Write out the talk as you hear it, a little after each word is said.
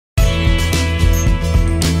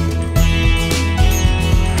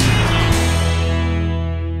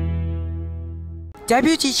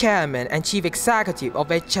Deputy Chairman and Chief Executive of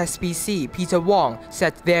HSBC, Peter Wong,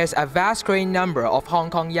 said there's a vast growing number of Hong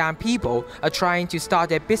Kong young people are trying to start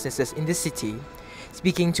their businesses in the city.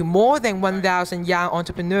 Speaking to more than 1,000 young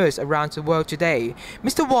entrepreneurs around the world today,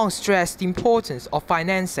 Mr. Wong stressed the importance of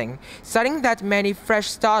financing, citing that many fresh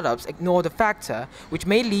startups ignore the factor which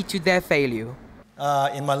may lead to their failure.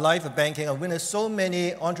 In my life of banking, I've witnessed so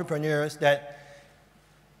many entrepreneurs that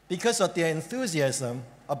because of their enthusiasm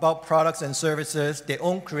about products and services, their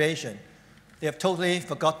own creation, they have totally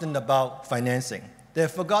forgotten about financing. They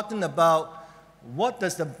have forgotten about what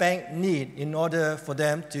does the bank need in order for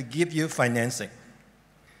them to give you financing.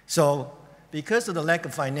 So, because of the lack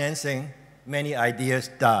of financing, many ideas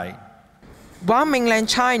died. While mainland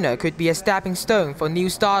China could be a stepping stone for new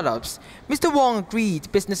startups, Mr. Wong agreed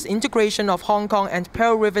business integration of Hong Kong and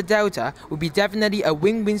Pearl River Delta would be definitely a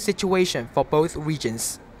win-win situation for both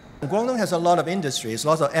regions. Guangdong has a lot of industries,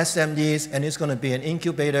 lots of SMEs, and it's going to be an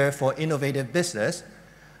incubator for innovative business.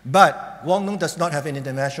 But Guangdong does not have an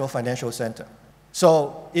international financial center.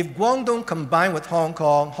 So if Guangdong combined with Hong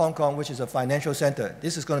Kong, which is a financial center,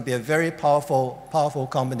 this is going to be a very powerful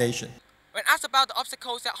combination. When asked about the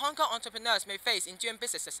obstacles that Hong Kong entrepreneurs may face in doing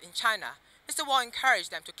businesses in China, Mr. Wong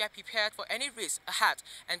encouraged them to get prepared for any risks ahead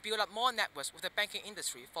and build up more networks with the banking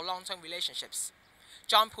industry for long-term relationships.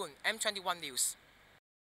 Poon, M21 News.